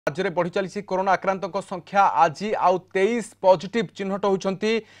राज्य में बढ़ी चली कोरोना आक्रांतों संख्या आज आउ 23 पॉजिटिव चिन्हट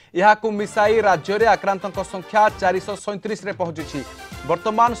होती मिसाई राज्य में आक्रांतों संख्या 437 रे पहुंची।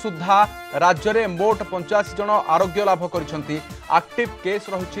 वर्तमान सुधा राज्य में मोट 85 जन आरोग्य लाभ कर एक्टिव केस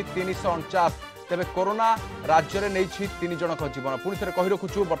रही 349। तेज कोरोना राज्य में नहीं 3 जन जीवन। पुणी थे कही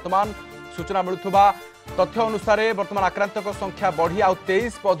रखुचु वर्तमान सूचना मिलुवा तथ्य अनुसार वर्तमान आक्रांतों संख्या बढ़ी आउ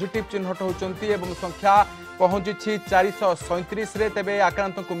 23 पॉजिटिव चिन्हट होती संख्या पहुंची 437 रे। तेबे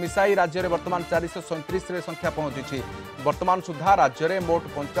आक्रांतों को मिसाई राज्य में वर्तमान 437 रे संख्या पहुंची। वर्तमान सुधा राज्य में मोट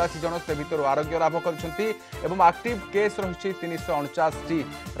 85 जन से भीतर आरोग्य लाभ करछंती एवं एक्टिव केस रही 349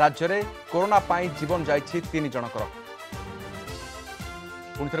 राज्य में कोरोना पाई जीवन जाइछि 3 जनकर।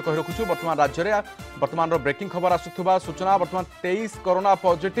 पुणी थे कही रखुचु वर्तमान राज्य में वर्तमान ब्रेकिंग खबर आसुवा सूचना वर्तमान 23 कोरोना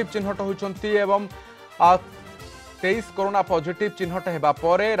पॉजिटिव चिन्हट होती 23 कोरोना पॉजिटिव चिन्हट होगा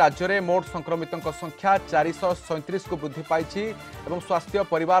पर राज्य में मोट संक्रमितों संख्या 437 को वृद्धि पाई। स्वास्थ्य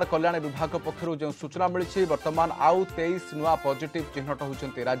परिवार कल्याण विभाग पक्षर जो सूचना मिली वर्तमान आउ 23 नुआ पॉजिटिव चिन्हट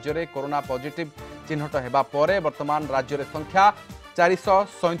होती राज्य में कोरोना पॉजिटिव चिन्हट होगा पर वर्तमान राज्य में संख्या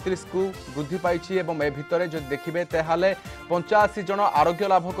 437 को वृद्धि पाई। ए भितर जो देखिए तेल 85 जन आरोग्य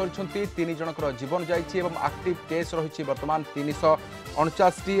लाभ कर 3 जनकर जीवन जाइए। एक्टिव केस रही वर्तमान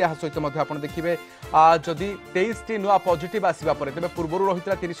 349 यह सहित आप देखिए जदि 23 टी नुआ पॉजिटिव आसवा तेज पूर्व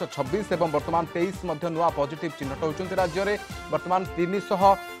रही 326 और वर्तमान 23 नुआ पॉजिटिव चिन्हट होती राज्य में वर्तमान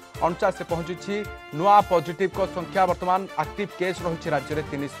 349 से पहुंची। नुआ पॉजिटिव को संख्या वर्तमान एक्टिव केस रही राज्य में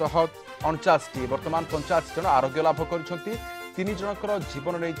 349 वर्तमान 85 जन आरोग्य लाभ कर 3 जनकर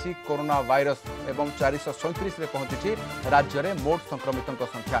जीवन नहीं कोरोना वायरस एवं 437 रे पहुंची राज्य में मोट संक्रमितों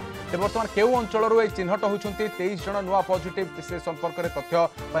संख्या। तेज बर्तमान केउ अंचल चिन्हट होती 23 जन नुआ पॉजिटिव से संपर्क में तथ्य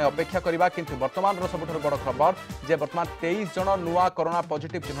अपेक्षा करवा किंतु वर्तमान सबुठ बड़ खबर जे वर्तमान 23 जन नुआ कोरोना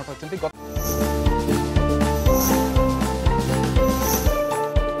पॉजिटिव चिन्हट होती।